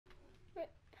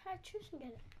How did Tristan get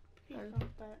it? He found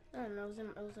that. I don't know. It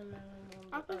was in my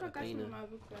room. I think I got you in my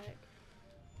book bag.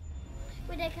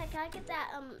 Wait, Dad, can I get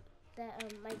that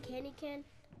my candy can?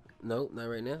 Nope, not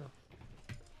right now.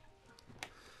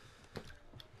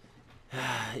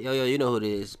 Yo, you know who it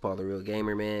is. Paul the Real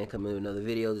Gamer, man. Coming with another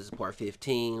video. This is part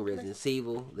 15, Resident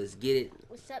Evil. Let's get it.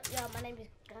 What's up, y'all? My name is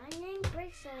guy named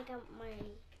Grayson. I got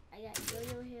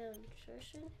Yo-Yo here and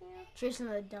Tristan here. Tristan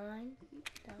the Don.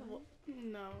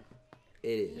 No. It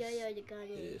is. Yo-Yo the guy It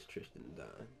named. is Tristan the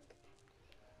Don.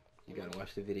 You gotta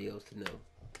watch the videos to know.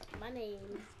 My name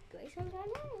is Grayson guy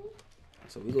name.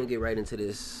 So we're gonna get right into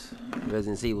this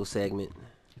Resident Evil segment.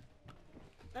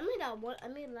 I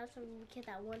mean, last time we caught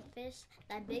that one fish,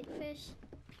 that big fish.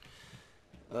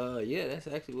 Yeah, that's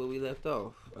actually where we left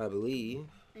off, I believe.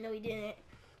 No, we didn't.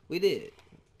 We did.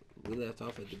 We left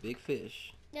off at the big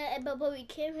fish. Yeah, but we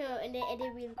came here and then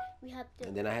we had to.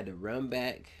 And then I had to run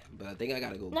back, but I think I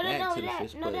gotta go No, back to the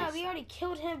fish place. No, we already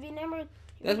killed him. Remember?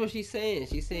 That's what she's saying.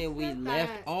 She's saying we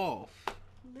left off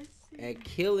at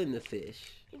killing the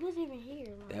fish. He wasn't even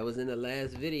here. That was in the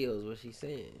last video is what she's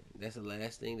saying. That's the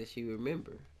last thing that she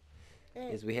remember.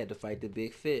 Is we had to fight the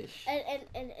big fish. And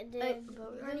then we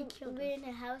were in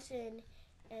the house and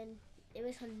it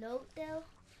was a note though.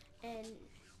 And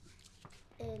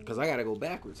Because I got to go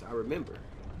backwards. I remember.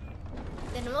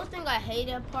 then the most thing I hate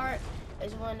that part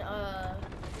is when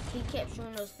he kept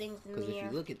showing those things in the air. Because if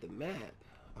you look at the map.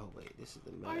 Oh, wait. This is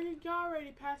the map. Y'all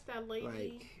already passed that lady.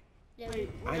 Like, Yeah,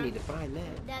 I need to find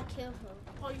that. that killed him.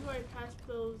 Oh, you already passed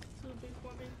those two big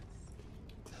women?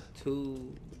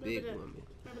 Two big women.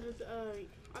 Remember this,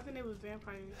 I think they was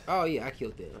vampires. Oh, yeah. I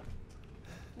killed them.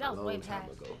 That was a way long time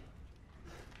past. ago.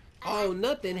 Oh,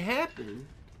 nothing happened.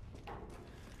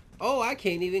 Oh, I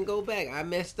can't even go back. I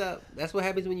messed up. That's what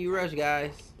happens when you rush,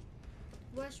 guys.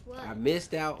 Rush what? I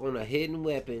missed out on a hidden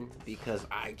weapon because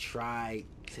I tried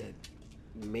to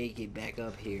make it back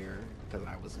up here because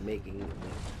I was making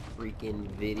the freaking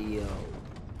video.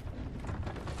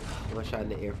 One shot in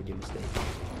the air for your mistake.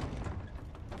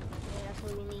 Yeah, that's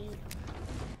what we need.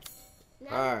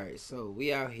 Alright, so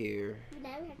we out here.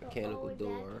 Now we have to go all Mechanical the way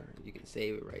door. back. You can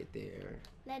save it right there.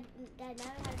 Now we have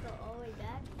to go all the way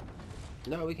back.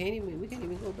 No, we can't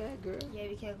even go back, girl. Yeah,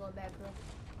 we can't go back, girl.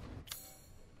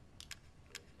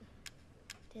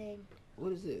 Dang.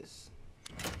 What is this?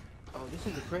 Oh, this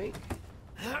is the crank.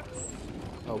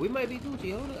 Oh, we might be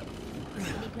Gucci. Hold up.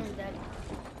 Depends that.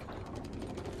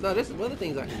 No, there's some other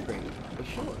things I can crank for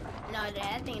sure. No,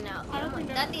 that thing not. I don't think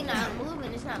That thing not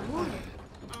moving. It's not moving.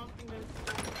 I don't think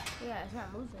that's... Yeah, it's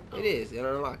not moving. It is. It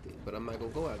unlocked it, but I'm not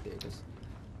gonna go out there because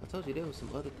I told you there was some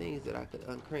other things that I could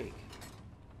uncrank.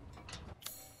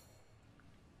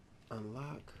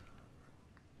 Unlock.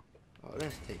 Oh,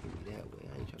 that's taking me that way.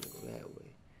 I ain't trying to go that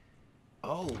way.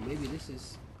 Oh, maybe this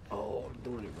is. Oh, I'm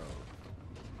doing it wrong.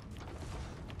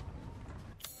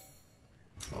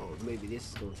 Oh, maybe this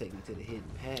is gonna take me to the hidden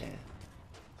path.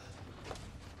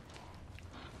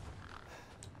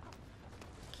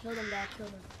 Kill them back. Kill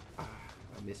them. Ah,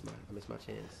 I missed my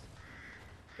chance.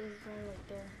 There's one right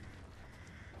there.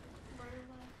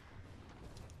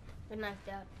 They're knocked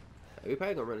out. We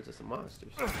probably gonna run into some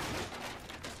monsters.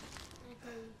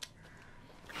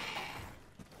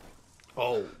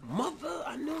 Oh, mother!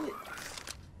 I knew it.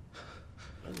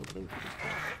 I'm gonna blink for this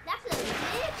time. That's a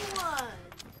big one.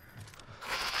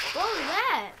 What was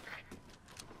that?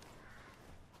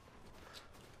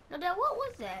 No, Dad, what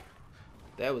was that?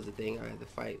 That was the thing I had to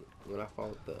fight when I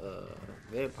fought the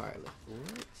vampire. Like,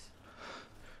 what?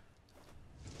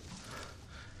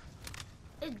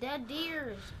 It's dead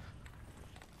deers.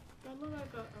 That look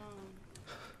like a,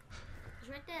 It's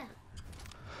right there.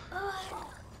 Oh,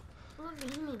 look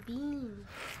at him and beans.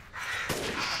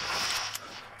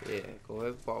 Yeah, go ahead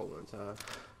and fall one time.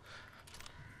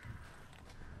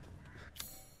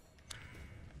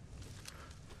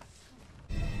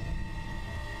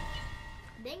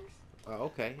 Thanks. Oh,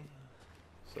 okay.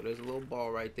 So there's a little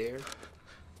ball right there.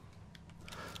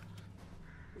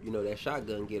 You know that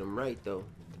shotgun get him right though.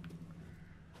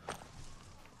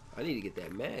 I need to get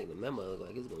that magnum. That mother look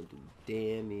like it's gonna do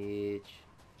damage.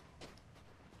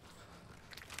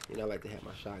 You know I like to have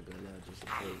my shotgun out just in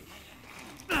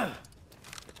case.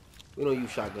 We don't use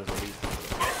shotguns on these people.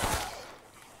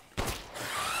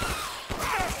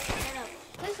 Shut up.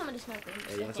 Play some of this smoker.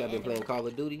 Hey, y'all see I've been playing Call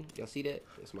of Duty? Y'all see that?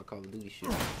 That's my Call of Duty shit.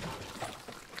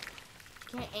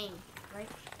 Can't aim, right?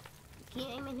 You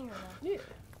can't aim in here though. Yeah.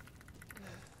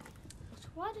 So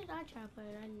why did I try to play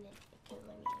it? I didn't. It couldn't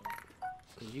let me aim.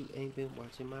 Cause you ain't been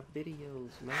watching my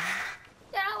videos, man.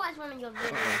 Yeah, I watched one of your videos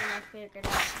and I figured it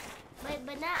out.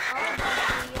 But not all of those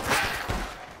videos.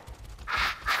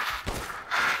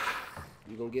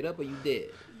 You gonna get up or you dead?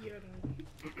 You're done.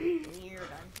 You're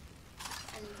done.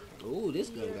 Ooh, this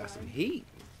gun got some heat.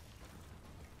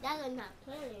 That one's not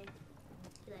playing.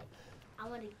 Like, I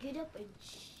want to get up and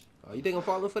Oh, you think I'm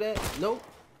falling for that? Nope.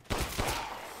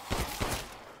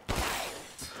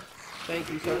 Thank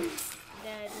you, sir.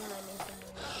 Dad, you might need some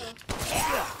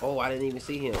more. Oh, I didn't even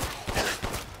see him.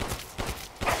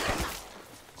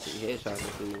 See, headshots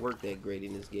don't seem to work that great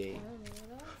in this game.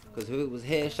 Because if it was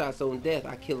headshots on death,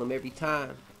 I kill him every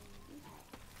time.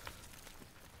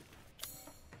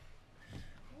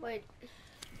 Wait.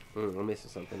 I'm missing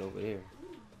something over there.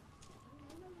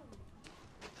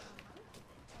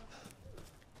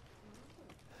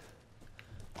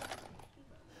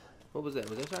 What was that?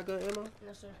 Was that shotgun ammo?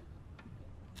 No, sir.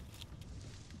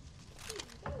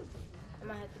 It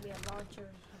might have to be a launcher.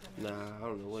 Nah, I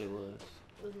don't know what it was.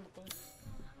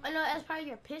 Oh no, that's probably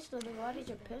your pistol. Then why did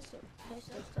your pistol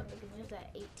stuff? Because it was at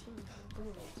 18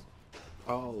 bullets.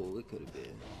 Oh, it could have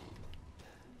been.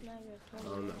 Now you're I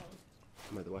 29. don't know.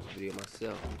 I'm going to watch the video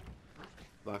myself.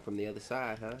 Block from the other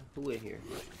side, huh? Who in here?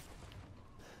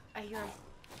 I hear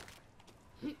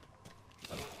him.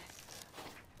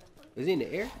 Is he in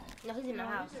the air? No, he's in the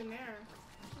house. He's in there.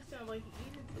 He sounds like he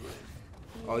eating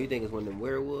something. Oh, you think it's one of them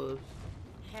werewolves?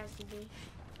 It has to be.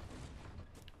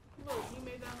 Look, he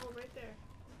made that hole right there.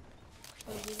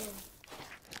 Oh, he's in.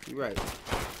 You right.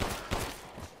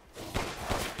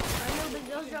 I know, but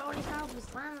those are only houses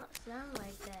sound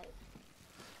like that.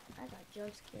 I got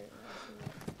jump scared when I see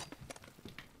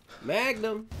that.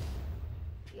 Magnum.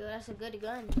 Yo, that's a good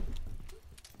gun.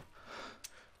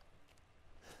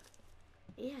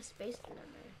 He has space in there.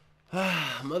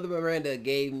 Mother Miranda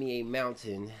gave me a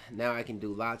mountain. Now I can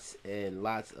do lots and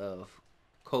lots of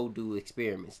Kodu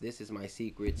experiments. This is my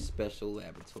secret special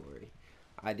laboratory.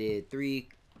 I did 3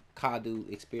 Kodu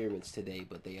experiments today,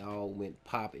 but they all went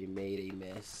pop and made a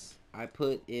mess. I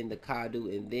put in the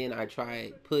Kodu and then I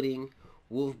tried putting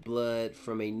wolf blood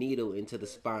from a needle into the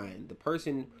spine. The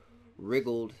person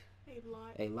wriggled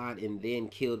a lot and then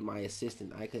killed my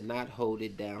assistant. I could not hold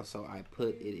it down, so I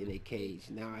put it in a cage.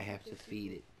 Now I have to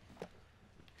feed it.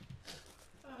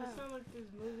 It sounds like this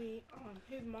movie.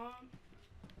 His mom.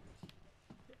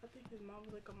 I think his mom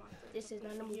was like a monster. This is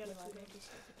not a movie like that.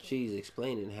 She's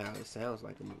explaining how it sounds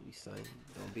like a movie, son.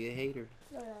 Don't be a hater.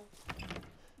 No.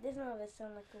 This one doesn't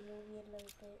sound like a movie a little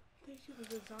bit. I think she was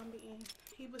a zombie and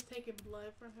he was taking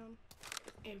blood from him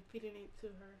and feeding it to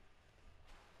her.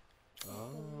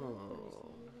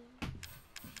 Oh.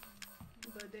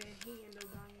 But then he ended up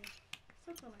dying.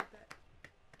 Something like that.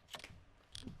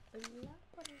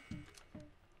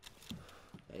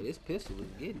 Hey, this pistol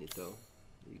is getting it though.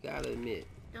 You gotta admit.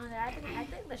 No, I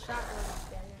think the shotgun is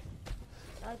better.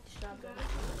 I like the shotgun.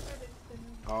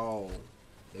 Oh,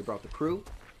 they brought the crew.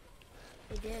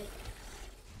 They did.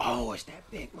 Oh, it's that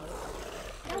big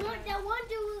motherfucker. That one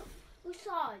dude who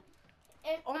saw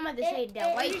it. Oh my, they say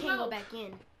that white can't go back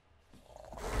in.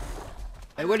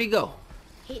 Hey, where'd he go?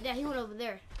 He went over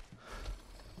there.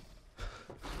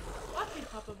 Watch him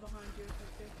pop up behind you.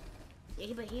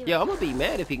 Yeah, but he. Yo, I'm gonna be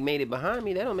mad if he made it behind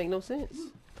me. That don't make no sense.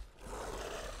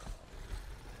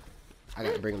 I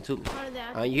gotta bring him to me.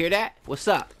 You hear that? What's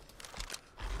up?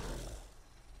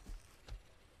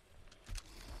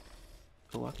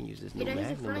 Oh, I can use this new He's in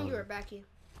Magnum. front of you on or back you.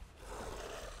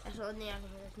 That's the only thing I can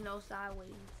hear. There's no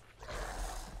sideways.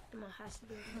 Come on, has to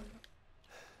be.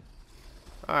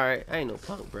 All right, I ain't no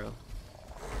punk, bro.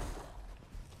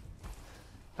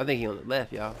 I think he on the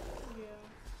left, y'all. Yeah.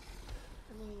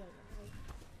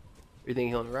 You think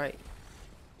he on the right?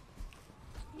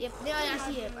 Yep, yeah, I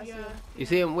see him. I see him. You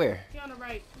see him where? He on the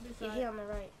right. Yeah, he on the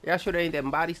right. Y'all sure there ain't that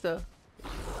body stuff?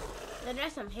 No,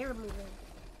 there's some hair moving.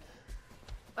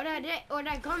 Or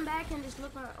that come back and just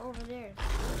look over there.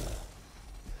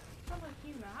 Sounds like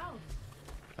he's in the house.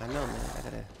 I know, man. I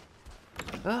gotta.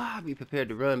 I'll be prepared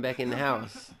to run back in the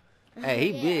house.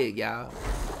 Hey, he big, y'all.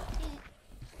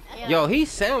 Yeah. Yo, he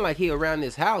sound like he around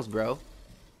this house, bro.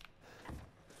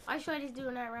 I sure he's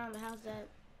doing that around the house. That.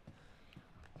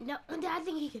 No, I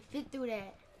think he could fit through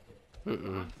that.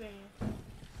 Mm-mm. I'm saying.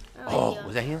 Oh, yeah.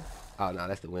 was that him? Oh, no,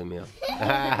 that's the windmill. Was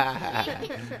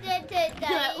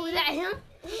that him?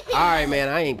 Alright, man,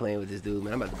 I ain't playing with this dude,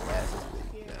 man. I'm about to blast this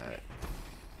dude. Yeah.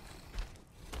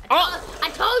 Alright. I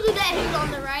told you that he's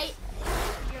on the right.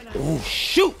 Oh,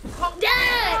 shoot!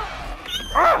 Dad!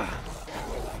 Ah!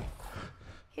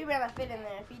 He better fit in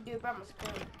there. If he do, I'm gonna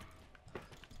scream.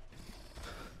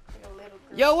 Like a little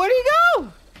girl. Yo, where'd he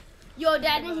go? Yo,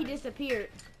 Dad, then he disappeared.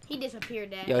 He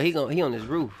disappeared, Dad. Yo, he on his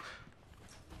roof.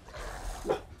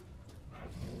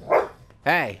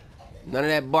 Hey, none of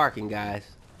that barking, guys.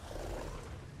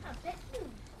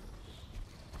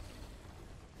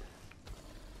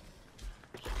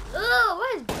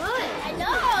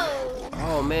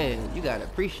 You gotta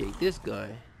appreciate this gun.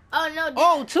 Oh no! Dad.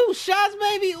 Oh, 2 shots,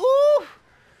 baby. Ooh.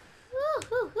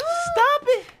 Stop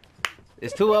it.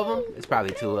 It's 2 of them. It's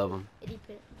probably 2 of them.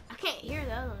 I can't hear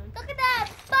the other one. Look at that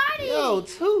body. Yo,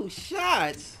 2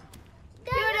 shots.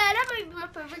 Yo, that might be my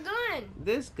favorite gun.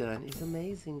 This gun is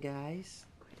amazing, guys.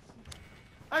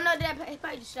 Oh no, Dad, he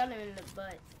probably just shot him in the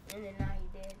butt, and then now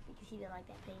he dead because he didn't like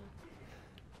that pain.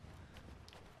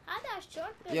 I got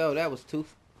shotgun. Yo, that was 2.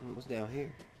 What's down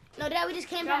here? No, Dad, we just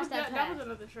came past that That path. was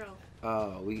another trail.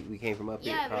 Oh, we came from up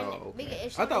here. Yeah, Oh, we okay.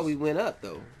 it's I thought we went up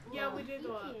though. Yeah, we did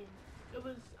go up. It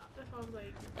was, if I was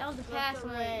like, That was the Left past or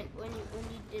when right?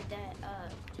 you did that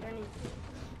turning thing,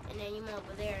 and then you went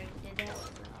over there and did that.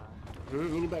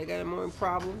 Anybody got any more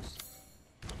problems?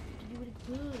 You do it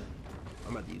again.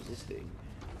 I'm about to use this thing.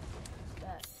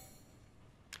 That.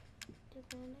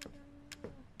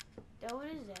 Dad, what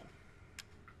is that?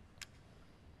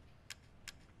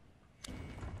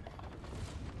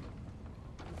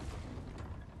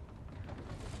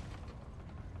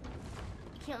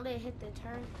 You can't let it hit the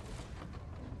turn.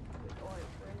 Or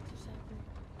brakes or something.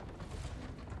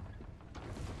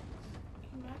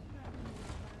 imagine that.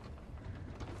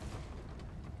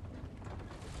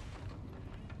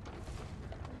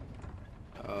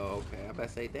 Oh, okay. I'm about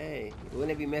to say, dang.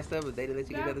 Wouldn't it be messed up if they didn't let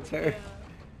you get another That- turn? yeah.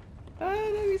 Ah,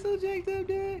 that'd be so jacked up,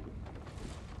 Dad.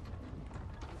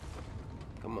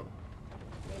 Come on.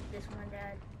 Take this one,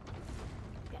 Dad.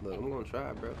 Look, I'm gonna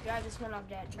try, bro. Drive this one off,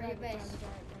 Dad. Drive it, drive it, drive it,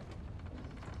 drive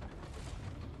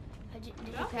it. Did you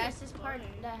That pass was this part?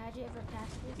 funny. Dad, had you ever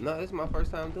passed this? No, this is my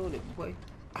first time doing it, boy.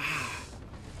 Ah.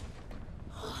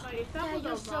 Like, if that Dad, was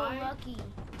you're a so ride, lucky.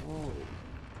 Whoa.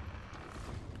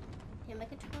 Can I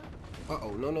make a truck?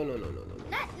 Uh-oh. No. Not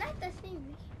the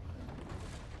thing.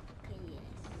 Okay, yes.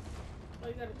 oh,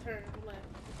 you gotta turn left.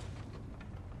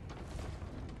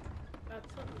 I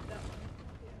took it that way.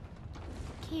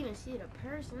 Can't even see the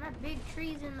person. That big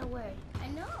tree's in the way. I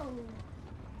know.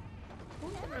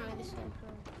 Who's gonna make this thing pro?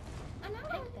 I know.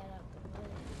 Take that out the way.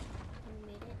 You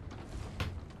made it.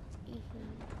 It's easy.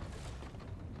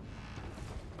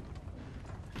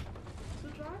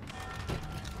 Switch on?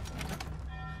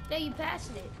 There, you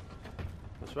passed it.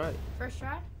 That's right. First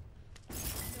try?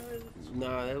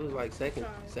 Nah, it was like second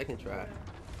try. Yeah.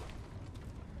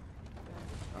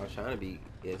 I was trying to be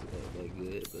that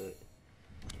good, but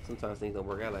sometimes things don't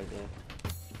work out like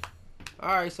that.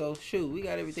 Alright, so shoot, we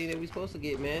got everything that we supposed to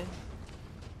get, man.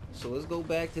 So let's go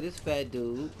back to this fat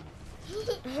dude.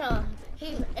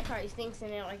 It probably stinks in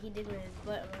there like he did with his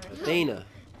butt. Athena,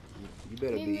 you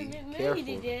better be careful.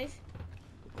 He did this.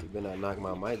 You better not knock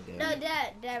my mic down. No,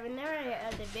 Dad, whenever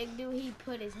the big dude, he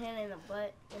put his hand in the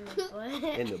butt. In the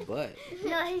butt. In the butt.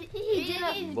 No, he did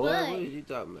his Boy, butt. what are you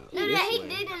talking about? No, This he way.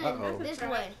 did in the Uh-oh. this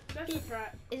Trap. way. That's a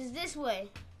trap. It's this way.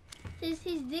 He's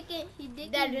dicking.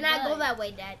 Dad, do not go that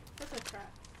way, Dad. That's a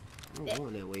trap. I'm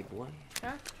going that way, boy.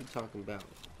 Huh? What you talking about?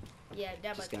 Yeah,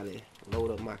 Dad. Just gotta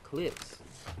load up my clips.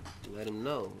 Let him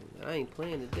know. I ain't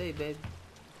playing today, baby.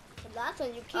 That's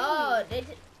when you kill Oh, Dad,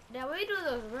 where do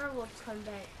those werewolves come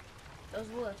back? Those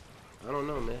wolves, I don't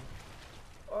know, man.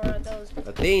 or those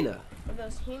Athena.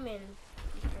 human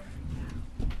people.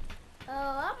 Oh,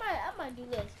 I might do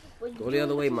this. Would Go you the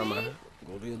other do way, it to mama. me?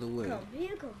 Go the other way. Come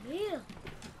here.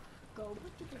 Go. What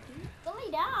you do? Go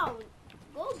lay down.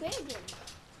 Go begging.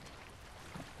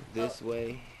 This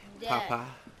way. Dad. Papa.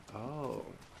 Oh.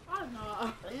 Oh,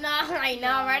 no. Nah, right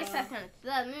now, right? That's kind of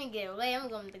stuff. Let me get away. I'm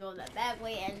going to go the back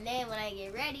way, and then when I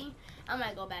get ready, I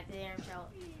might go back there and shout.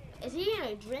 Is he in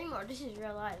a dream or this is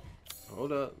real life?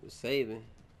 Hold up. It's saving.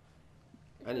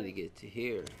 I need to get to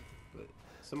here. But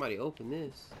somebody open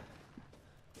this.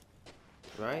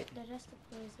 Right? That's the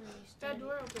place where you That study.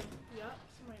 door open. Yup.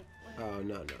 Somebody went. Oh,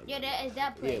 no. Yeah, that is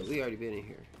that place. Yeah, we already been in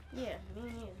here. Yeah, me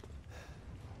and you.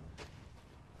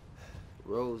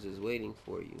 Rose is waiting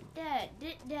for you. Dad,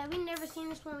 we never seen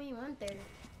this when we went there.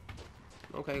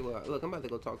 Okay, well, look, I'm about to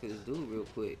go talk to this dude real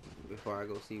quick before I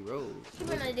go see Rose. He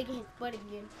went on digging his butt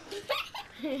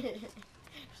again.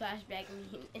 Flashback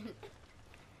me.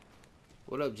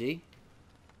 What up, G?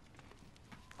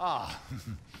 Ah,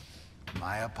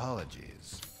 my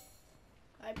apologies.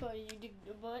 I told you dig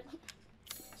the butt.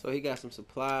 So he got some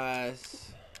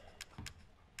supplies.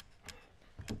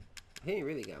 He ain't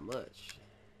really got much.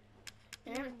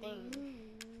 And everything.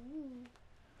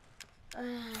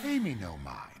 Pay me no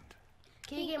mind.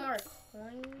 Can you get more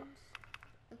coins?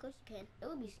 Of course you can. It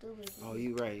would be stupid. if you Oh,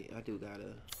 you right. I do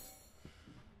gotta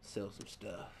sell some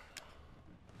stuff.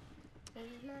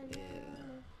 didn't.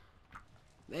 Yeah.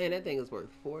 Man, that thing is worth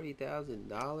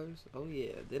 $40,000. Oh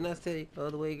yeah. Didn't I say the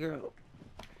other way, girl?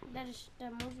 That is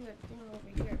that movie or thing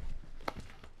over here.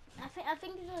 I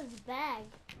think it was his bag.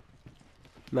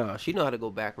 No, she know how to go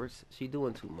backwards. She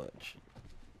doing too much.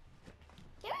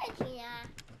 Give it to ya.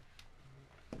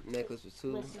 Necklace was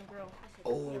 2. Listen, girl.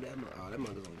 Oh, that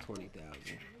mug is on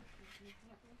 20,000.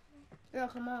 Girl,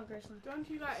 come on, Grayson. Don't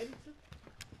you got anything?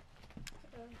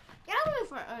 Get away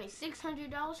for only $600.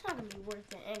 It's not gonna be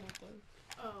worth it anything.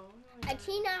 Oh.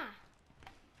 Atina.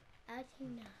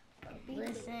 Atina.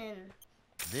 Listen.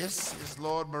 This is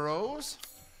Lord Moreau's?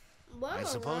 I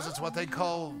suppose it's what they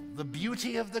call the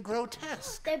beauty of the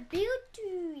grotesque. The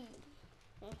beauty.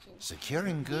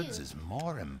 Securing goods is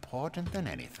more important than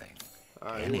anything.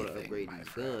 Alright, you wanna upgrade these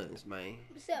guns, man.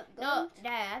 What's up, No, guns?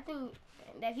 Dad, I think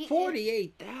that if you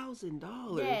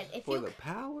 $48,000 Dad, if for you- the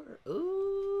power?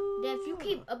 Ooh. Dad, if you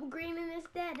keep upgrading this,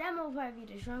 Dad, that might probably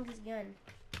be the strongest gun.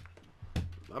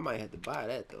 I might have to buy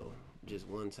that though, just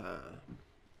one time.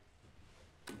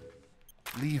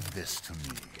 Leave this to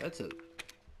me. That took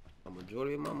a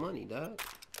majority of my money, dog.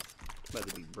 About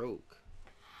to be broke.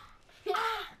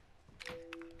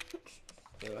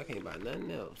 Yo, I can't buy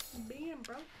nothing else. Being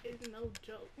broke is no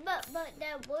joke. But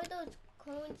that were those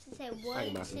coins that said I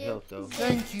can buy 1, some 2, health though.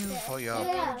 Thank you for your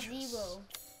yeah, purchase. 0.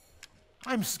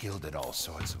 I'm skilled at all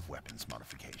sorts of weapons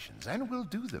modifications, and will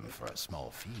do them for a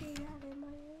small fee.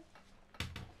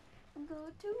 Go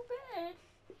to bed.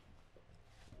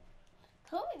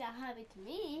 Told me that happened to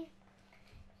me.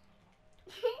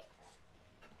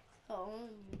 Oh.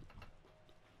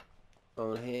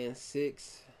 On hand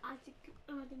 6, I think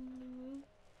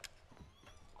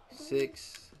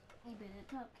 6. You better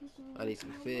talk, kiss me. I need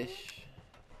some fish.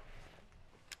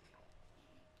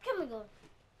 Come on, go.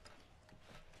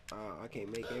 I can't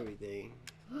make everything.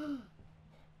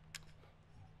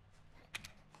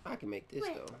 I can make this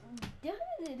Wait. though.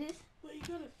 Did this? Well, you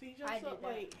gotta feed I yourself. did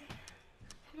that. Like,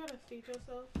 you gotta feed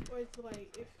yourself, or it's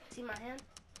like if, See my hand?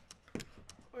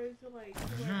 or is it like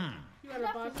you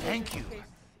gotta buy. Thank food in you. case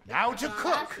Now to it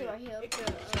cook. That's right here. It could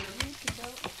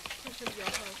push up your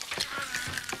health.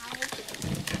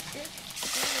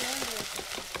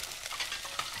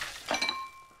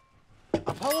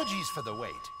 Apologies for the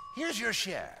wait. Here's your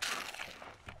share.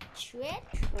 Trick?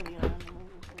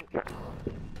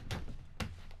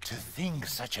 To think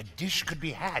such a dish could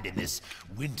be had in this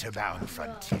winter-bound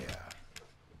frontier.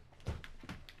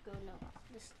 Go no.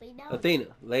 Just lay down. Athena,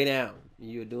 lay down.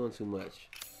 You're doing too much.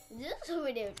 This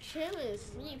over there chilling,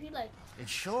 sleep. He like, It's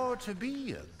sure to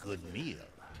be a good meal.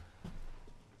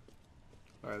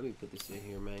 Alright, let me put this in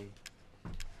here, man.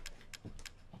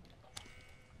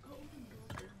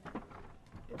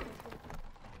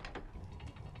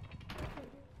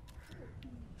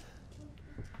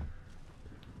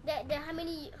 that how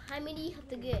many you have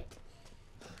to get?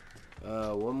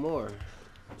 One more.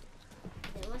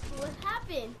 Then let's see what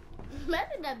happened.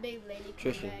 Imagine that big lady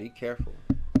come Trisha, back. be careful.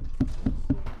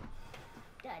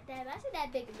 Imagine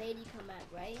that big lady come back,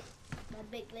 right? That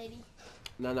big lady.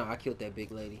 No, I killed that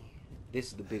big lady. This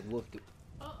is the big wolf.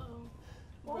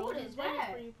 What is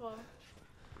that?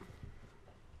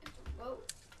 Whoa.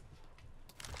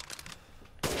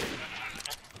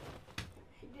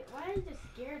 Why is it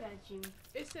scared at you?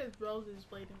 It says Rose is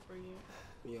waiting for you.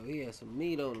 Yo, he had some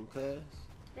meat on him, cuz.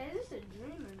 Is this a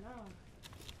dream or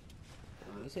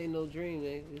no? This ain't no dream,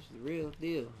 man. This is the real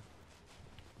deal.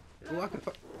 Oh, I can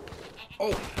Oh!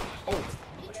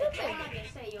 You tripping? I'm not gonna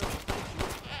say, yo.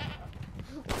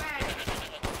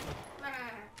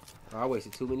 I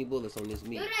wasted too many bullets on this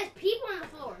meat. Dude, there's people on the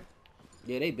floor.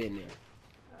 Yeah, they been there.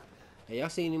 Hey, y'all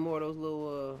seen any more of those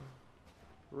little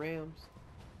rams?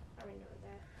 I already know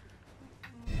that.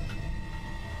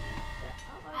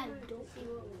 I don't see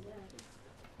what was that.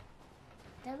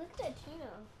 Now look at that Tina.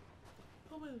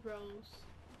 Who is Rose?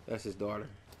 That's his daughter.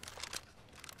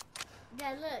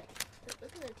 Dad, look.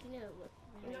 Look at the Tina.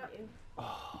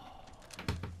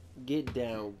 Get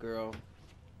down, girl.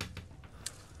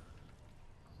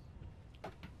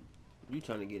 You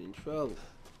trying to get in trouble.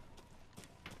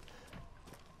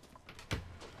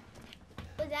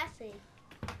 What's that say?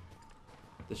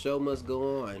 The show must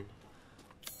go on.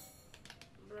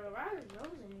 Bro, why is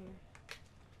Rose in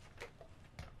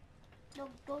here?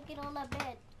 Don't get on that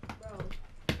bed. Bro.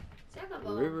 Second of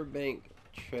all, Riverbank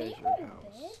Treasure Can you go to House.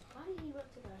 bed? why did he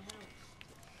look to the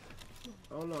house?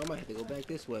 I don't know. I might have to go back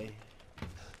this way.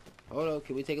 Hold on.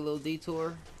 Can we take a little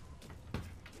detour?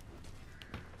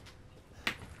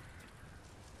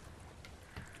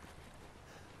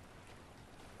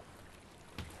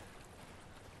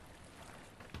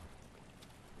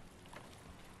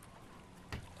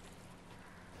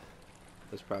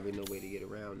 There's probably no way to get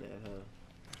around that, huh?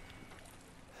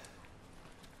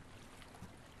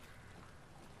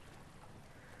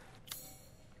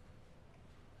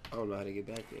 I don't know how to get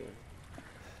back there.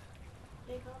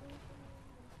 They call me?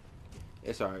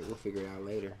 It's alright. We'll figure it out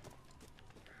later.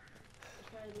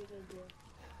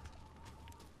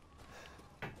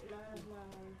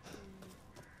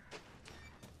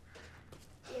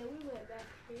 Yeah, we went back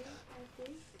here, I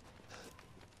think.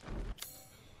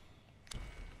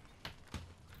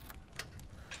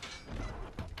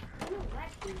 I don't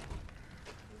like it.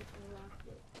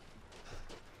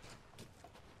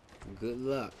 Good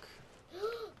luck.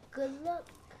 Good luck.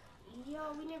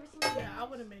 Yo, we never seen that. Yeah, I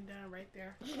would have been done right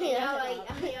there. Yeah, like,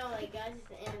 guys, it's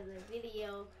the end of the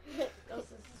video. Go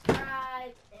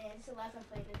subscribe, and it's the last time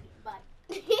I play this. Bye.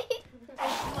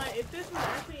 Like, if this was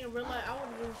actually in real life, I would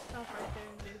have really stopped right there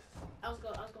and just. I was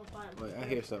gonna find. Wait, I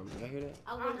hear something. Y'all hear that?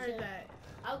 I heard that.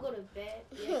 I'll go to bed.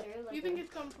 Yes, sir. You think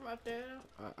it's coming from up there?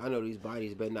 I know these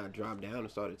bodies better not drop down and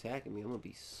start attacking me. I'm gonna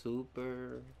be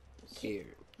super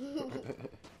scared.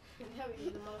 That would be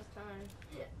the most time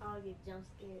I'll get jump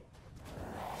scared.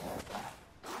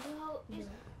 Yo, I'm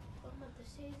about to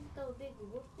say, is it the big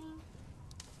whoop thing?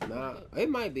 Nah, it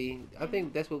might be. I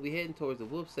think that's what we heading towards, the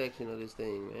whoop section of this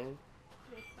thing, man.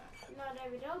 No,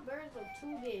 those birds are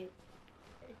too big.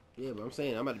 Yeah, but I'm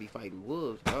saying I'm about to be fighting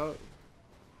wolves, dog.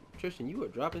 Tristan, you were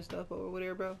dropping stuff over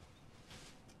there, bro?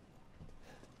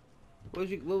 What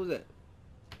was that?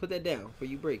 Put that down before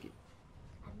you break it.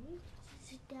 I need to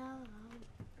sit down.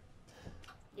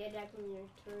 Yeah, that's when you're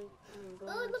turning.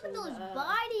 Oh, look at those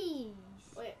bodies.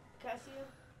 Wait, can I see them?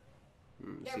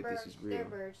 See if this is real. They're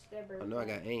birds. I know I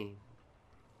got aim.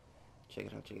 Check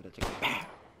it out.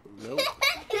 Nope.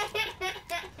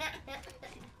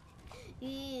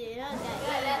 Yeah, I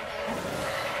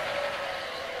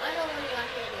don't want to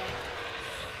like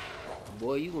that.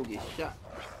 Boy, you gonna get shot.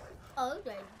 Oh, it's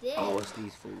right there. Oh, it's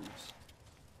these fools.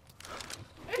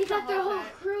 He got their whole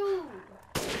crew.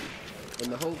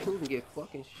 And the whole crew can get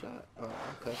fucking shot. Oh,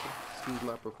 I'm cussing. Excuse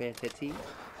my profanity.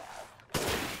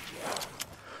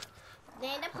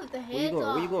 Then they put the Where you heads going?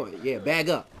 off. Where you going? Yeah, bag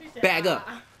up. Bag up.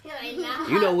 You're like, nah.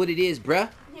 You know what it is, bruh.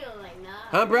 You're like, nah.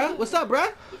 Huh, bruh? What's up,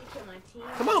 bruh? You can kill my team.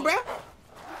 Come on, bruh.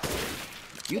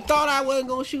 You thought I wasn't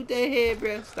gonna shoot that head,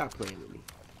 bruh? Stop playing with me.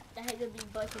 The head gonna be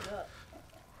busted up.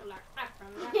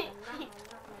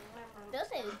 They'll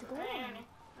say it's green.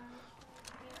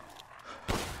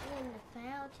 In the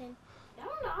fountain. I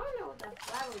don't know what that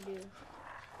flower do.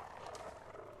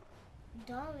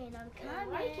 Darling, I'm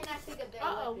coming. Why can I pick up that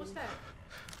Uh-oh, what's that?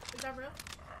 Is that real?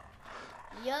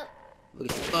 Yup.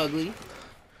 Look at you, ugly.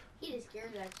 He just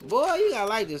scared that shit. Boy, you gotta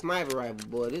like the sniper rifle,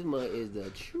 boy. This mud is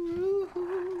the truth.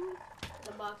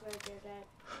 The box right there, Dad.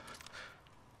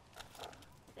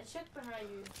 The chick behind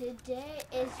you. Today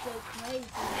is so crazy,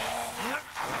 man.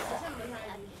 There's him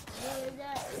behind you. What is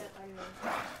that? Yep, I know.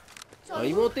 Oh,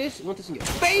 you want this? You want this in your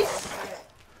face?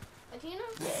 Athena?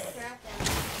 Grab that.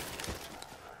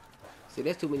 See,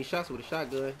 that's too many shots with a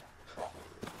shotgun. Yeah,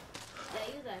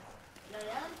 use that. No,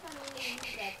 that one's kind of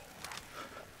use that.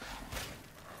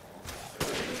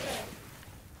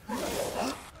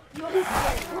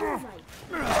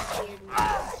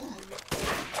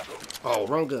 Oh,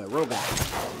 wrong gun, wrong gun.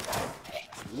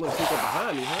 You wanna sneak up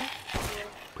behind me, huh?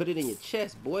 Put it in your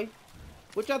chest, boy.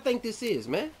 What y'all think this is,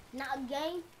 man? Not a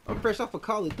game. I'm fresh off of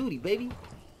Call of Duty, baby.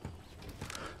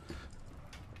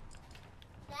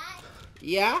 Dad,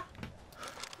 Yeah?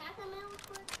 can I come in real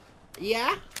quick?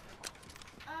 Yeah?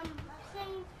 I'm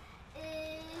saying,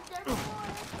 is there more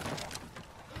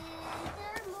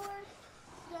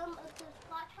some of those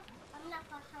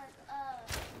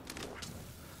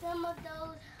some of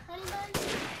those honey buns,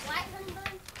 white honey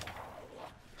buns?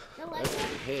 You like That's a them?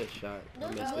 headshot. I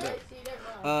Those messed good? it up. See, they're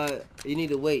wrong. You need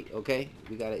to wait, okay?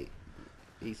 We gotta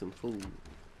eat some food.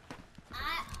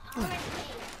 I want to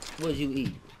What'd you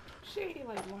eat? She ate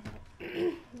like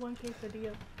one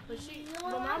quesadilla. But she, You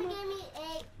my want to mama, give me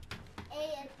a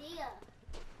idea.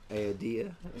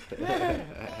 Idea. It's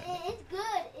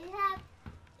good.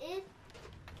 It's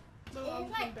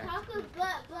like tacos,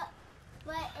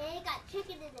 but it ain't got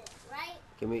chicken in it, right?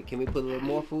 Can we put a little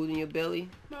more food in your belly?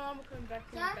 my mama coming back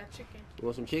here Sir? with that chicken. You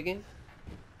want some chicken?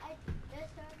 Yes,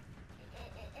 sir.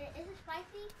 Is it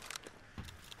spicy?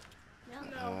 No.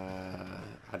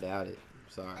 I doubt it.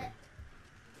 Sorry.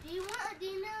 Do you want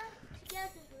Adina to get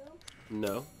out this room?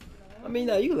 No. I mean,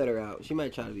 no, you can let her out. She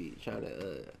might trying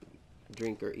to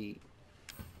drink or eat.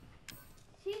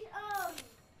 She's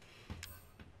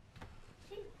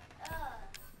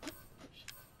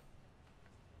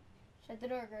Shut the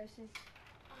door, Grayson.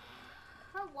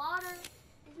 her water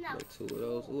is not. Like 2 of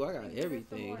those. Ooh, I got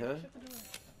everything, huh? Shut the door.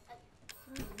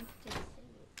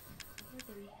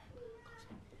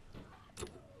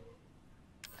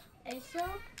 And so,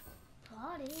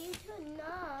 party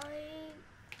tonight.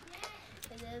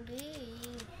 It'll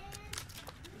be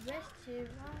Rest here,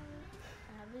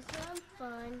 having some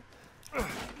fun.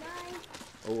 Night.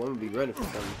 Oh, I'm gonna be running for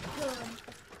something.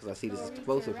 Cause I see this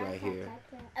explosive right here.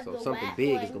 So something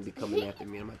big is gonna be coming after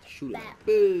me. I'm about to shoot it.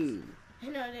 Boo!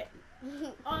 You know that.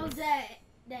 Oh, that.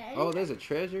 Oh, there's a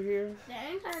treasure here.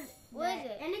 What is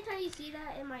it? Anytime you see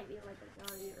that, it might be like a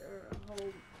zombie or a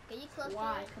whole. Can you close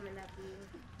why coming after you?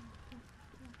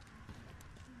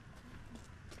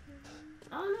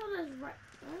 I don't know. That's right.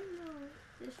 I don't know.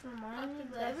 This reminds me.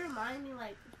 Does it remind me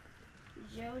like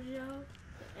JoJo,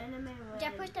 the anime?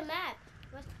 Yeah, push the map.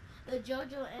 The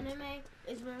JoJo anime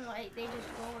is when like they just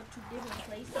go to different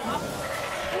places.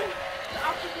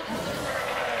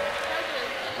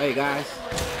 Hey guys,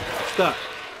 stuck.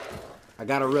 I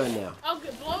gotta run now.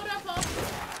 Okay, blow it up, huh?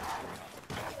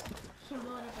 Can't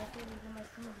blow it up like that.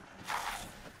 Somebody's coming.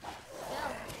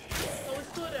 So it's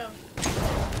cool though.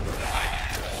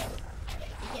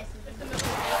 Yes, It's the middle.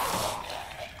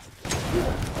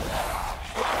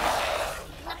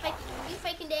 not faking. You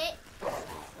faking that?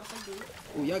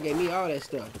 Ooh, y'all gave me all that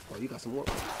stuff. Oh, you got some more.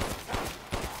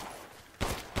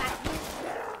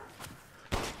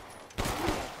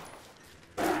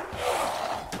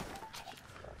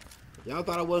 Y'all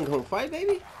thought I wasn't gonna fight,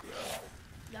 baby?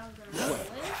 Y'all gonna what?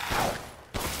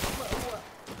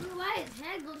 Why his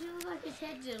head goes? It looks like his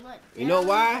head just went. You know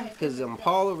why? Because I'm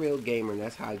Paul a real gamer, and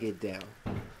that's how I get down.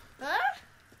 Huh?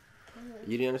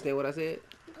 You didn't understand what I said?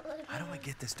 How do I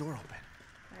get this door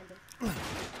open?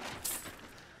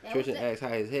 Tristan asked how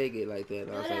his head get like that.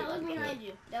 And I No, was that like, look behind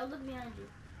you. That look behind you.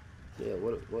 yeah,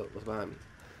 what's behind me?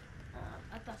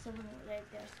 I thought someone was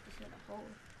right there. It's in a hole.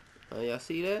 Y'all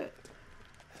see that?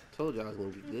 Told y'all I was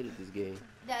gonna get good at this game.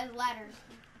 That's ladders.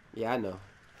 Yeah, I know.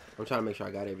 I'm trying to make sure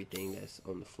I got everything that's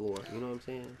on the floor. You know what I'm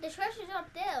saying? The treasure's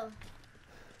up there.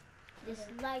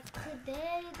 Just like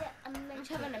today that I'm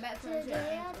having a back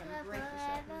today I'll have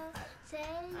forever. Say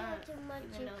not too much,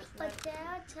 but they'll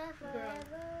have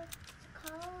forever. It's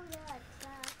cold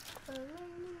outside, but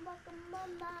leaning back on my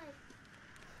mind.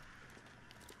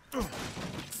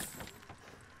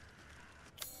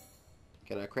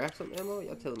 Can I craft some ammo?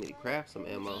 Y'all telling me to craft some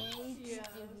ammo. Yeah.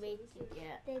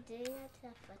 They do not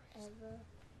have forever.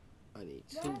 I need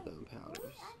 2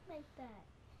 gunpowders. I like that.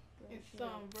 It's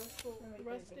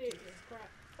rusted scrap.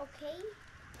 Okay.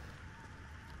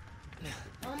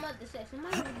 I'm about to say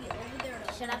somebody will be over there.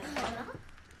 Shut up, shut up.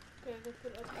 Okay, go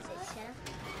put it up. I said shut up.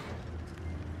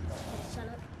 Shut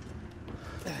up.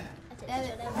 I said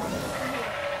shut up.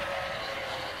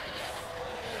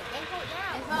 They go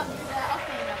down. It's not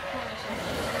okay in that corner.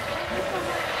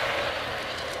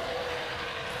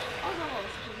 Oh,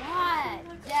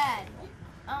 what? Dad.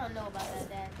 I don't know about that,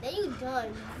 Dad. Then you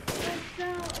done.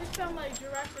 It sounds like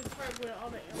Jurassic Park with all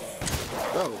the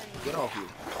animals. Bro, get off me.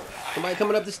 Somebody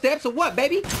coming up the steps or what,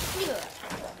 baby? Yeah.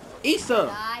 Eat some.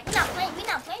 We're not playing. We're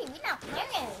not playing. We're not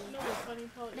playing. You know what's funny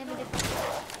part?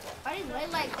 I didn't lay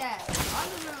like that. I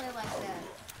didn't lay like that.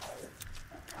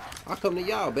 I'll come to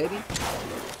y'all, baby.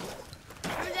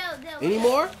 Any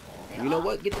more? You know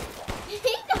what? Get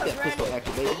that pistol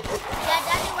activated. That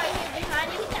daddy right here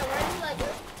behind you. He's not running like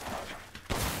this.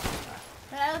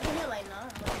 But I look at him like, no, I'm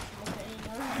not smoking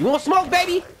anymore. You want smoke,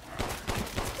 baby?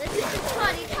 This is the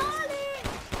party.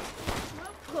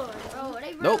 Bro,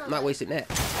 they Nope, not wasting that.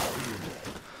 Dad,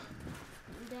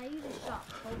 you just shot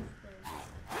both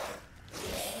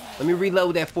things. Let me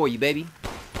reload that for you, baby.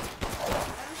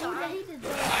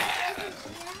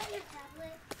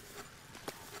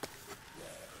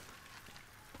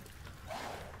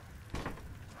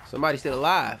 Somebody still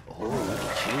alive. Oh, look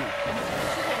at you.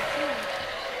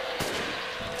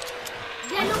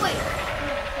 Yeah, no, wait.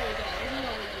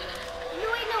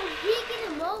 No, he can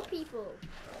mold people.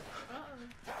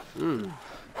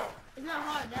 It's not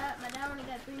hard, Dad. My dad only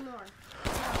got 3 more.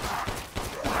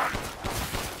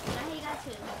 Now he got 2.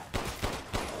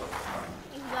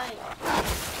 He's like...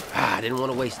 I didn't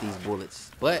want to waste these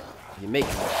bullets, but you make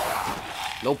it.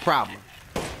 No problem.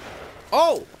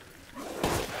 Oh!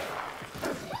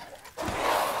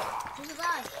 Who's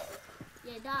alive?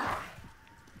 Yeah, dog.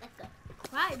 Let's go.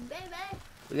 Right, baby.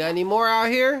 We got any more out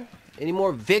here? Any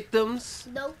more victims?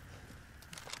 Nope.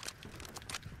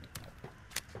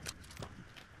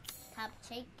 Stop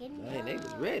shaking. Man, they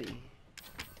was ready.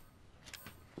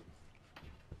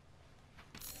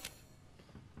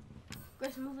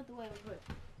 Grace, move it the way real quick.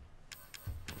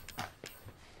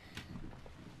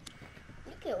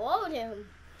 You killed him.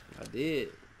 I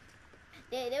did.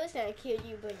 They was trying to kill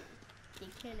you, but they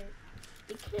couldn't.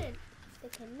 They couldn't. They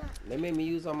cannot. They made me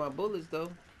use all my bullets,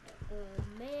 though. Oh,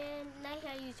 man. Now you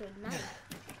gotta use your knife.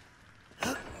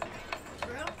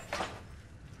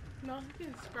 No, you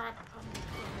can scrap.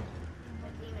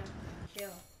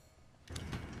 Chill.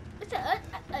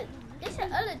 It's the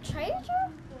other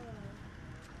treasure?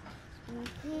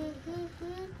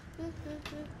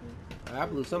 I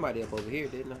blew somebody up over here,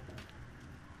 didn't I?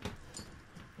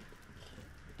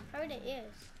 Heard it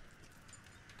is.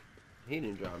 He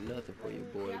didn't drop nothing for your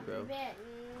boy, bro.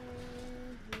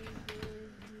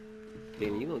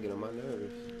 Then you gonna get on my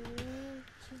nerves.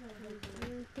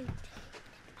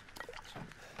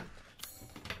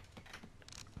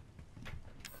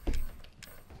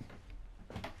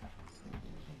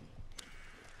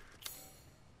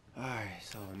 Alright,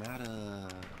 so I'm out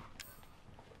of...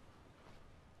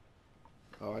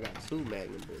 Oh, I got 2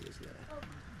 Magnum bullets left.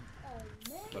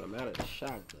 But I'm out of the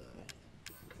shotgun.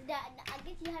 I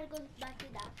guess you had to go back to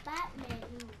that fat man.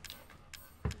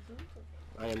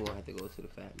 I am gonna have to go to the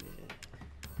fat man.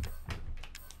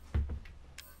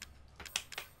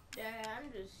 Yeah, I'm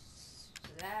just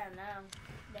sad now.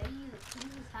 That you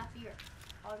use half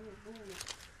all your bullets.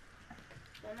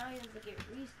 So now you have to get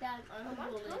restacked on the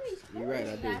bullets. You're right,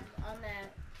 I did. On that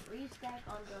restack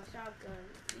on the shotgun.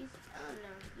 I don't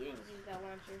know. You didn't use that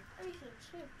launcher. I used to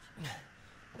chips.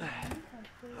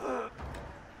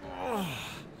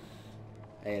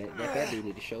 Hey, that fat dude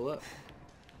need to show up.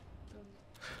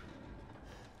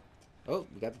 Oh,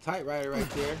 we got the typewriter right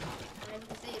there. I need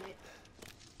to save it.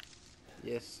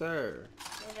 Yes, sir.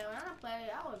 And then when I played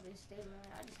it, I would have been staying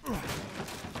there. I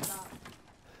just stopped.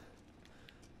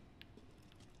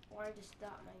 Or I just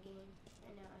stopped my game.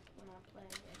 And now when I play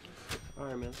it, I just...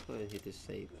 Alright, man, let's go ahead and hit this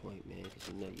save point, man, because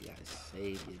you know you gotta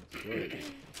save your drink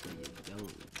so you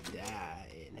don't die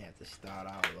and have to start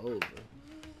all over.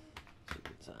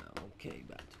 Super time, okay,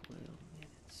 about 12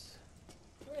 minutes.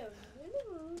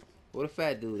 What a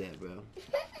fat dude at, bro?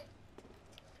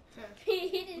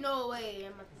 No way,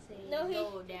 I'm about to say.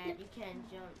 No, Dad, you can't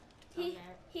jump on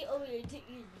that. He over here took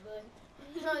his butt.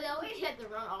 No, that way you have to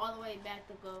run all the way back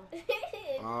to go.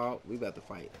 Oh, we about to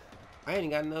fight. I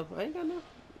ain't got enough.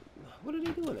 What are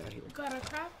they doing out here? You gotta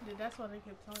craft it. That's what they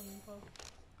kept telling you,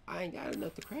 folks. I ain't got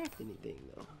enough to craft anything,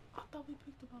 though. I thought we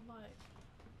picked up a lot.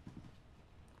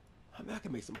 I mean, I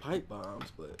can make some pipe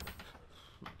bombs, but...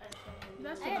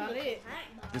 That's about it.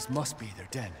 This must be their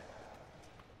den.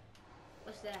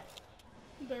 What's that?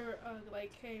 They're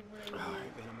like cave right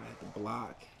Alright, man, I'm gonna have to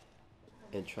block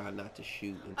and try not to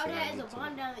shoot until Oh, I there's get a to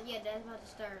bomb it. down there. Yeah, that's about to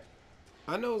start.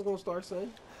 I know it's gonna start,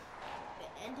 son. The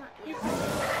end time. Yeah.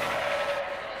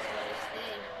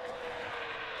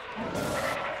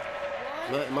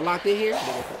 Look, am I locked in here?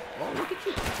 Oh, look at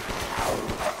you.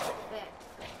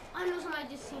 I know somebody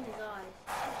just seen his eyes.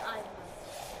 His eyes.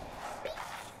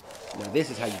 Now this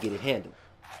is how you get it handled.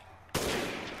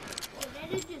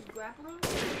 That is just grappling.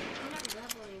 You're not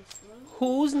grappling. Swing.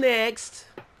 Who's next?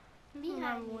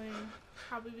 Remember when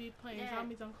how we be playing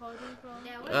zombies on Call of Duty?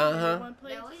 Uh-huh.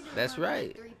 That's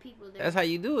right. That's how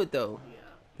you do it, though. Yeah.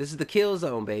 This is the kill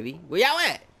zone, baby. Where y'all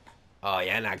at? Oh,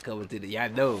 y'all not coming to the... Y'all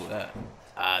know.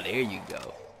 There you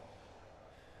go.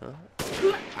 Huh?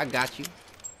 I got you.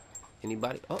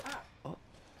 Anybody? Oh.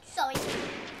 Sorry.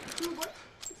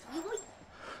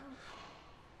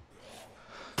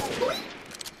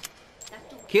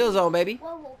 Kill zone, baby.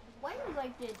 Whoa, why you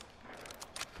like this?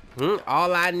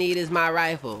 All I need is my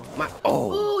rifle.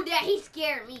 Ooh, Dad, he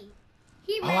scared me.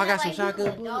 He I got some like shotgun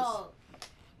he was a bullets. dog.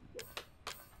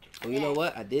 Well, you know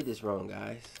what? I did this wrong,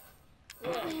 guys.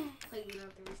 Please, you don't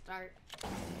have to restart.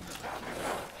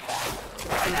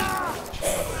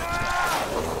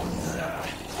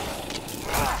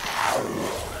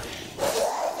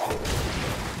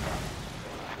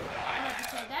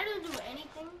 That doesn't do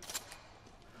anything.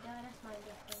 Yeah, that's my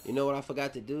difference. You know what I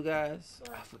forgot to do, guys?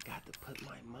 I forgot to put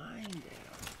my mine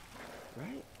down.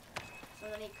 Right? So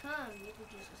when they come, you can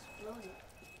just explode it.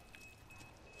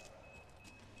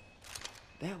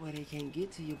 That way they can't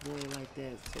get to your boy like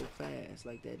that so fast,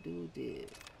 like that dude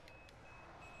did.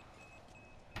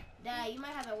 Dad, you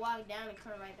might have to walk down and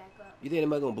come right back up. You think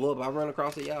am I gonna blow up? I run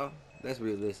across it, y'all. That's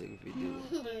realistic if you do.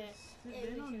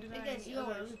 They don't do that Because in yours.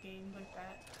 other games like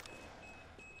that.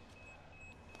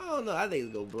 I don't know. I think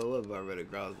it's gonna blow up if I run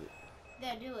across it.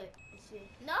 Dad, do it. Let's see.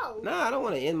 No. Nah, I don't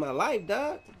want to end my life,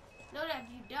 dog. No, Dad,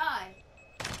 if you die.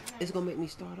 It's gonna make me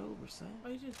start over, son. Or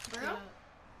you just pick it Bro? up.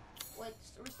 What,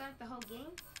 restart the whole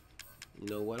game? You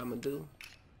know what I'm gonna do?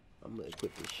 I'm gonna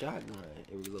equip the shotgun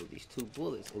and reload these 2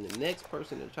 bullets. And the next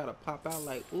person to try to pop out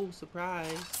like, ooh,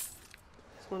 surprise,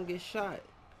 it's gonna get shot.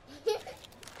 Or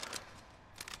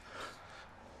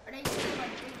they just do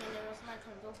like 3 and then when somebody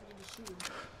comes over, you just shoot them.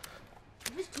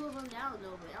 If there's 2 of them down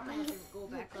over, I'm gonna have to go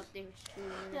back up there and shoot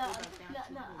them.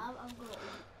 No, I'm going to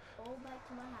go back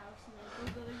to my house and then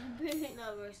go to the bed. No,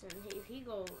 listen, if he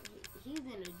go, he's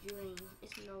in a dream.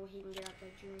 It's no way he can get out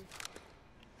that dream.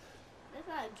 That's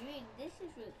not a drink. This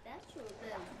is real. That's true.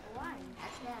 The wine.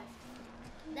 That's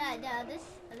that. This is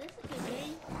a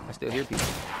drink. I still hear people.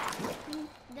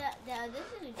 This is a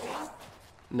drink.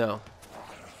 No.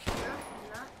 No,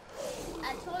 not. I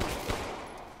told you.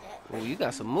 Oh, you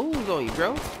got some moves on you,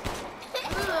 bro.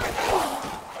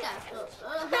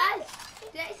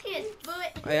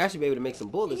 Hey, I should be able to make some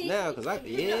bullets now, cause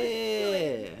yeah.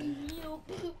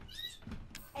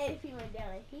 And if he went down,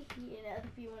 like he and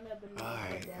if he went up and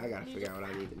Alright, I gotta figure out what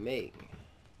I need to make.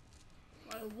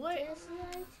 What?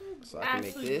 So I can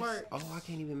make this. Oh, I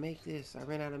can't even make this. I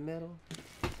ran out of metal.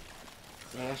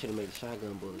 Man, I should have made the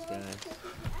shotgun bullets, guys.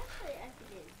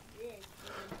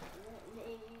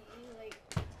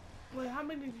 Wait, how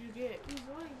many did you get? It was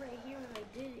only right here when I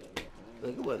did it.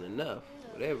 Look, it wasn't enough.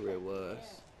 Whatever it was.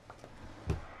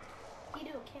 You do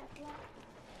a cat block?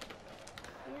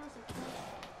 You know, it's a cat.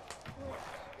 What?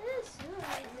 This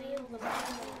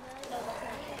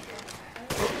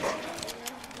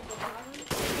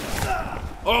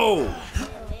Oh!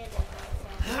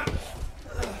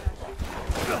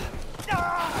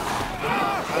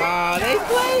 Ah, they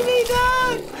played me,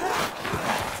 dog!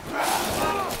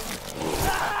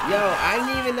 Yo, I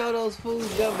didn't even know those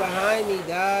fools jumped behind me,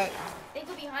 dog. They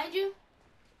go behind you?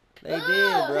 They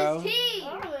did, bro. His team.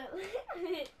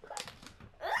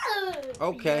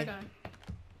 Okay.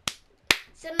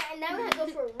 So now we have to go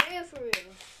for real.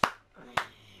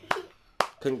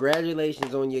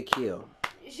 Congratulations on your kill.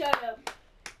 Shut up.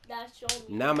 That's showing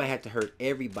me. Now I might have to hurt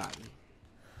everybody.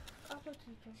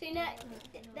 See, that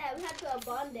we have to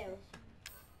bond them.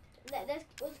 Let's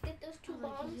get those two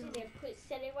bombs and then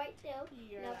set it right there.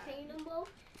 Yeah. Now clean them both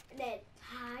and then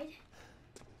hide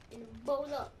and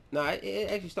bolt up. No, it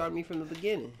actually started me from the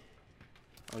beginning.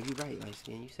 Oh, you right, light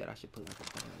skin. You said I should put like a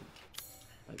bomb,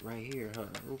 like right here, huh?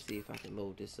 Let me see if I can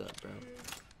load this up, bro.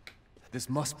 This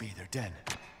must be their den.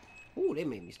 Ooh, they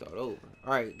made me start over.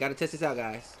 All right, gotta test this out,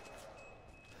 guys.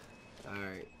 All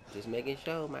right, just making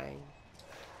sure, man.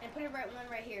 And put it one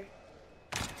right here.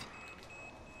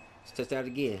 Let's test it out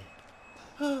again.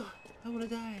 Oh, I wanna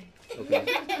die. Okay.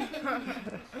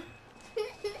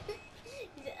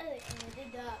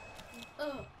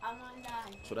 I wanna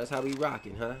die. So that's how we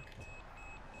rocking, huh?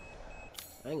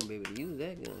 I ain't gonna be able to use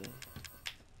that gun.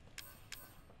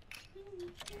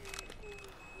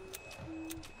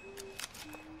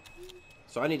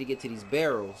 So I need to get to these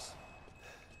barrels.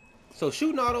 So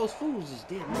shooting all those fools is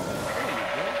dead.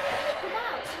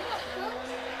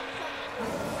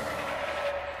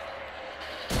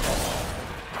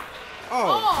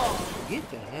 Oh, get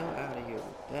the hell out of here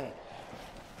with that.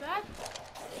 That's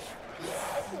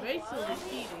basically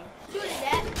cheating. Shoot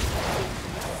that.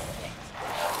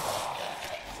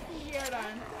 You're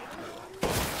done.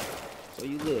 So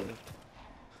you live.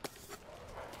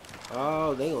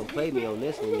 Oh, they gonna play me on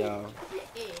this one, y'all.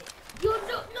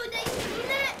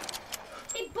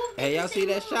 Hey, y'all see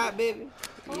that shot, baby?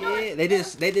 Yeah, they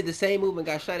did the same move and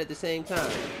got shot at the same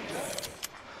time.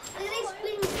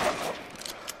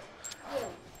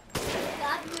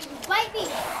 Bite me.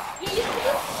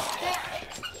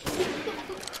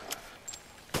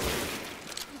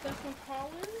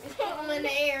 I'm in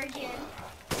the air again.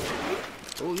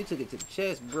 Oh, you took it to the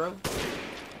chest, bro.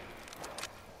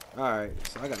 Alright,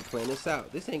 so I gotta plan this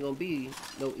out. This ain't gonna be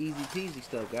no easy peasy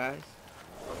stuff, guys.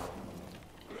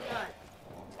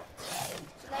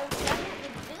 What I have to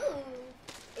do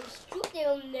is shoot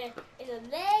them in the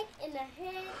leg, in the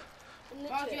head, in the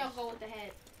chest. Why don't you not go with the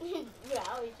head? Yeah,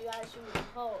 I always do. I shoot the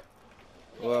whole.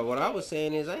 Well, what I was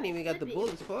saying is I ain't even got the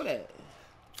bullets for that.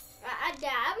 I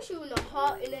died. I was shooting the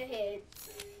heart in the head.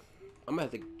 I'm gonna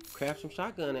have to craft some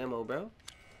shotgun ammo, bro.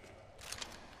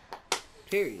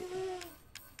 Period.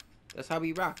 That's how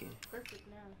we rocking. Perfect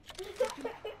now.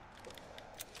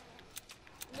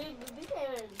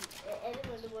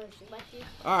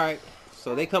 Alright,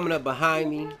 so they coming up behind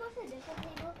me.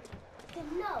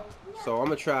 So I'm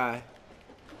gonna try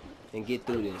and get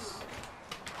through this.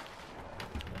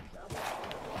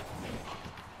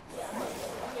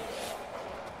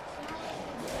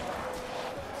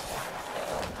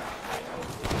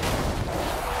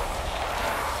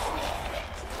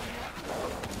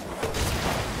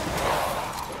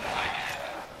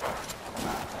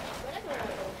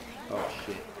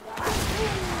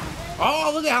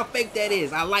 Oh, look at how fake that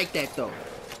is. I like that, though.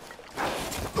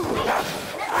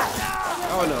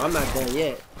 Oh, no, I'm not done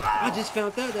yet. I just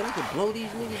found out that I could blow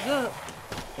these niggas up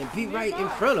and be right in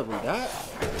front of them, dog.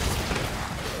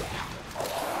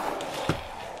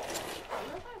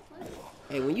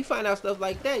 Hey, when you find out stuff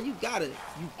like that, you gotta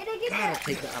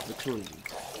take the opportunity.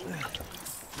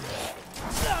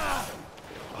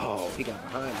 Oh, he got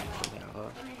behind me somehow,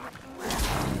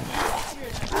 huh?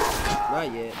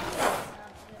 Not yet.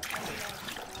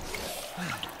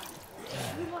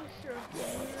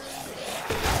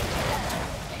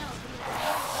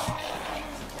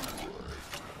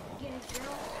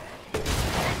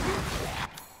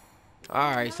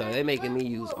 Alright, so they making me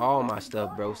use all my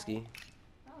stuff, broski.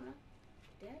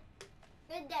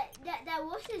 That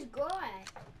what's his girl at?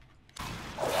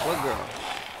 What girl?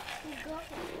 His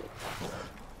girlfriend.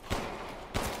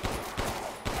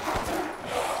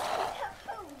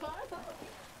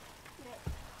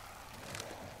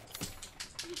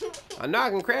 I know I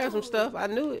can craft some stuff. I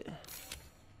knew it.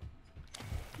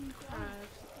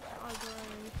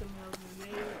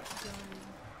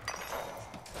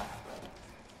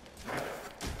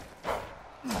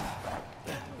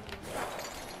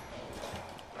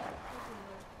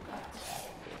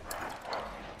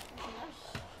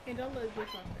 Hey, don't let this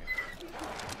on there.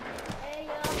 Hey,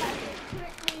 y'all, I can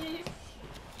trick this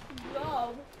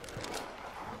job.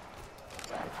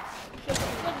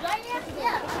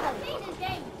 Yeah, the thing is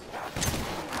dangerous.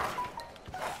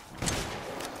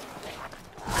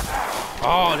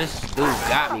 Oh, this dude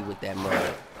got me with that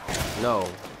mud. No,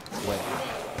 wait.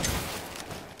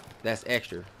 That's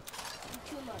extra.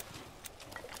 Too much.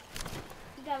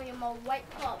 You got me in my white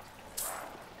cup.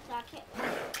 So I can't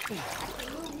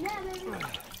move now, baby.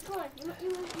 Come on, you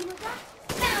want that?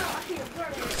 Now I feel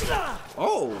burning.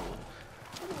 Oh.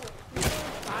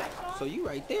 So you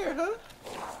right there, huh?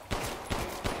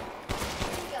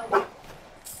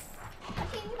 I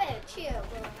think you better chill,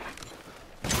 bro.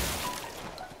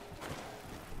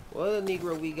 What other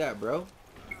Negro we got, bro?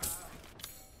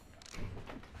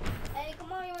 Hey,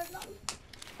 come on, you want something?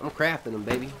 I'm crafting them,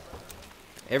 baby.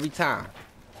 Every time.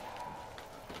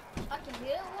 I can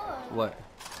get one. What?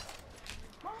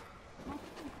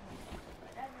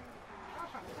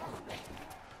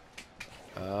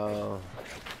 Oh.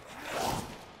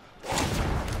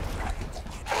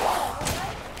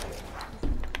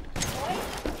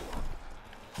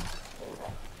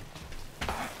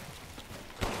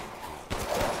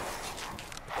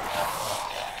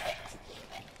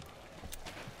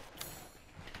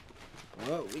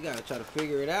 Well, we gotta try to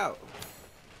figure it out.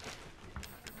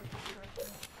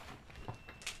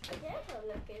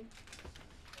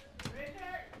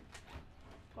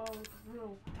 Oh,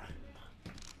 no.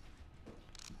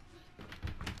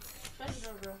 Shut the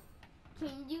door, girl.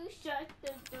 Can you shut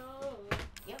the door?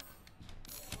 Yep.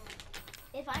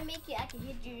 If I make it, I can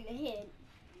hit you in the head.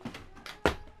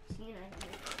 See, I can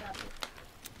stop it.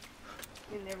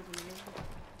 You're never gonna make it.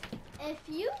 If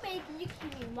you make it, you can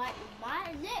be right in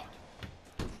my neck.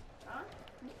 Huh?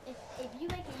 If you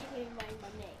make it, you can be right in my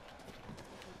neck.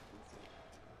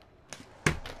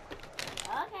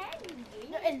 Okay.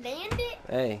 No, and land it.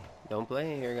 Hey, don't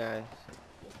play in here, guys.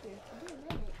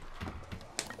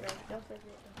 Don't flip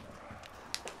it.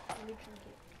 Let me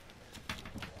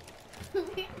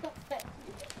drink it.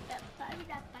 That's probably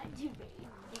not my baby.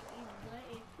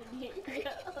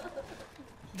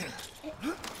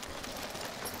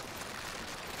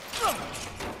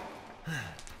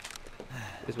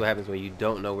 This is what happens when you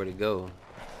don't know where to go.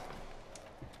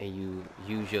 And you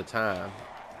use your time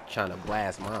trying to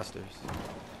blast monsters.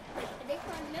 They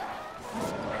call milk.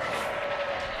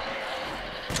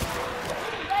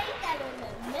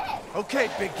 Okay,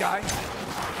 big guy.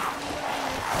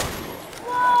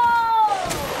 Whoa!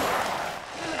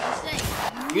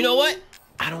 You know what?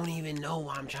 I don't even know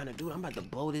why I'm trying to do it. I'm about to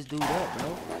blow this dude up,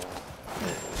 bro.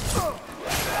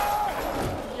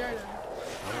 You're done.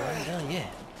 I ain't done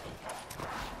yet.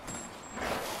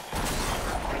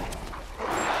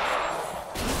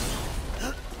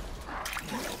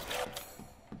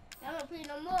 I'm not playing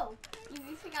no more.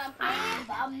 You think I'm playing,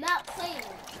 but I'm not playing.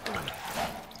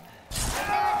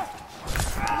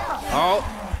 Oh,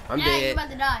 I'm Yeah, you're dead. about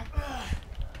to die.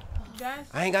 Guys,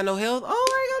 I ain't got no health. Oh,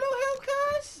 I ain't got no health,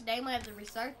 cuz. They might have to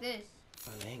restart this.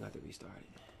 Oh, they ain't got to restart it.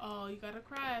 oh, you gotta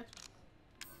crash.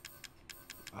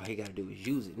 All he got to do is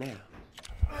use it now.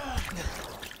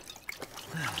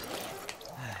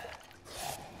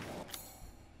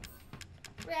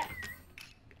 Yeah.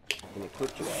 And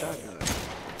equip your shotgun.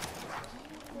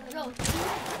 Go.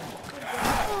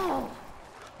 Uh-oh.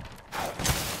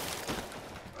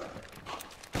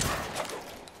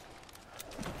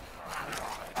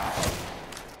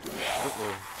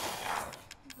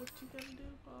 What you gonna do,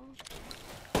 Paul?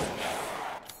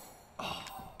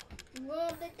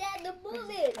 Well, the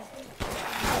bullet.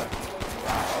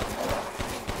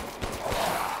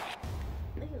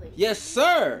 Yes,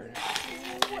 sir.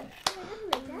 That's not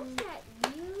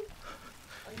you.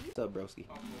 What's up, broski?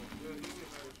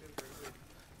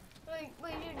 Wait, you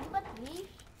about to leave?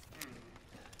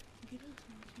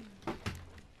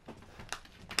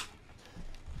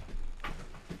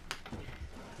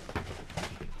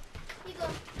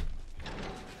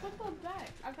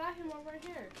 I got him one right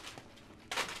here.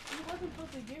 You wasn't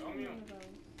supposed to give him one of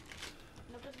those.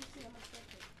 No, but you see, I'm a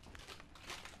second.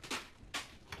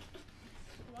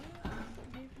 Why did I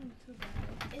give him 2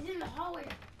 bags? It's in the hallway.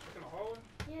 It's in the hallway?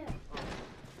 Yeah.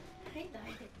 They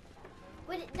died.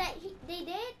 Wait, they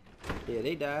did? Yeah,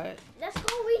 they died. Let's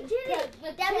go, we did it.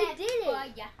 That we did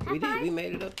it. Yeah. We did. We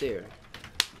made it up there.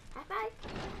 High five.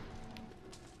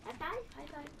 High five. High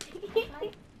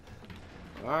five.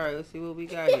 All right, let's see what we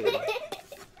got here.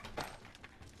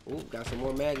 Ooh, got some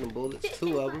more Magnum bullets.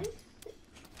 2 of them. It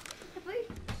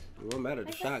won't matter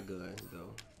the shotgun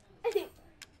though.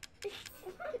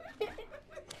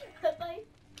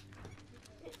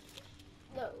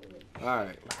 No. All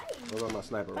right, what about my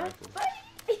sniper rifle?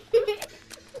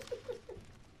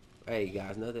 Hey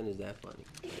guys, nothing is that funny.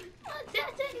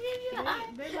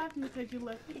 They laughing because you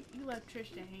left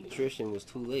Tristan hanging. Tristan was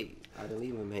too late. I didn't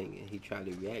leave him hanging. He tried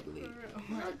to react late.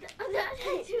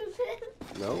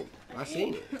 Nope, I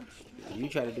seen it. You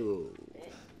tried to do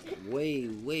it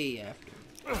way after.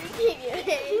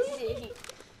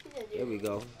 There we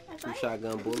go. 2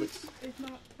 shotgun bullets. It's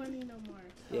not funny no more.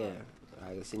 Yeah,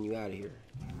 I can send you out of here.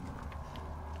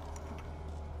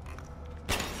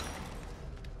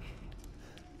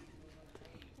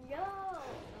 Yo,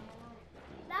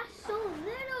 that's so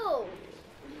little.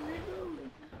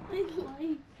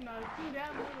 No, see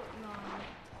that little. No.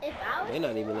 If I was They're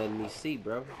not even letting me see,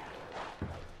 bro.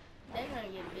 they're gonna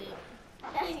get big.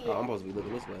 Oh, I'm supposed to be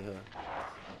looking this way, huh?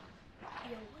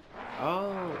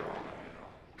 Oh,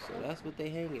 so that's what they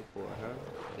hanging for, huh?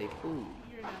 They food.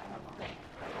 You're not.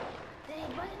 They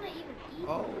might not even eat.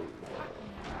 Oh,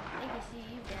 They can see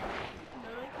you, Dad. No,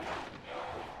 they can't.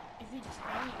 If you just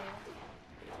stand there.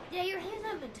 Yeah, your hands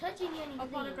haven't been touching anything. I'll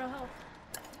probably go help.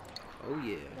 oh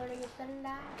yeah. Gonna get sun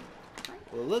down.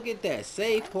 Well, look at that.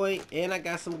 Save point, and I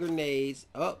got some grenades.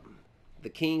 Up. The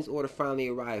King's order finally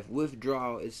arrived.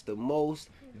 Withdraw. It's the most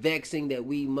vexing that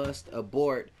we must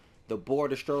abort the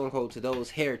border stronghold to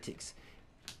those heretics.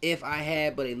 If I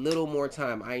had but a little more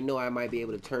time, I know I might be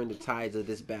able to turn the tides of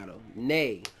this battle.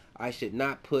 Nay, I should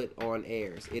not put on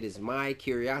airs. It is my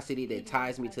curiosity that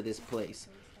ties me to this place.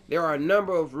 There are a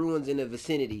number of ruins in the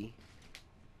vicinity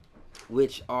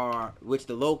which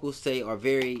the locals say are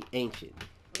very ancient.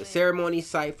 The ceremony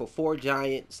site for 4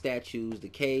 giant statues, the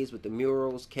caves with the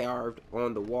murals carved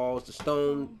on the walls, the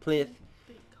stone plinth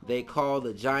they call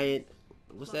the giant,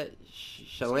 what's that,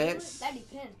 Chalance? That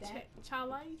depends, Dad.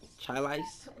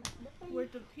 Chalice? Where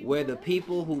Where the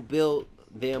people who built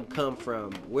them come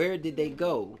from. Where did they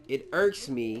go? It irks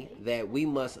me that we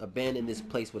must abandon this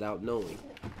place without knowing.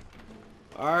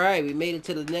 Alright, we made it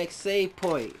to the next save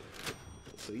point.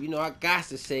 So, you know, I got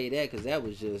to say that because that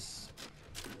was just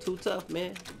too tough,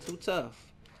 man. Too tough.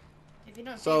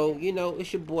 So, you know,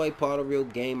 it's your boy, Paul the Real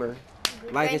Gamer.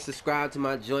 Like and subscribe to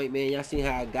my joint, man. Y'all seen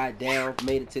how I got down,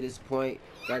 made it to this point.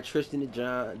 Got Tristan the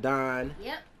Don.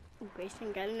 Yep.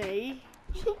 Grayson got an A.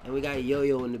 And we got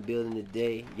Yo-Yo in the building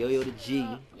today. Yo-Yo the G.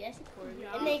 Yes, of course.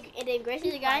 And then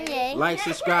Grayson got an A. Like,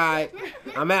 subscribe.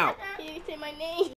 I'm out. He didn't say my name.